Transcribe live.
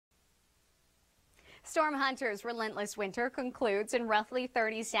Storm Hunter's relentless winter concludes in roughly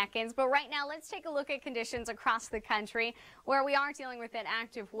 30 seconds. But right now, let's take a look at conditions across the country where we are dealing with that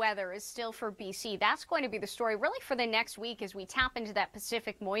active weather is still for BC. That's going to be the story really for the next week as we tap into that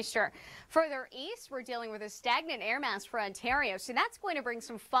Pacific moisture. Further east, we're dealing with a stagnant air mass for Ontario. So that's going to bring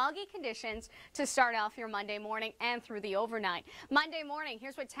some foggy conditions to start off your Monday morning and through the overnight. Monday morning,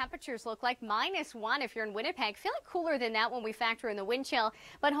 here's what temperatures look like. -1 if you're in Winnipeg. Feeling cooler than that when we factor in the wind chill,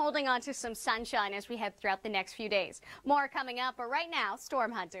 but holding on to some sunshine as we head throughout the next few days. More coming up, but right now,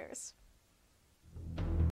 Storm Hunters.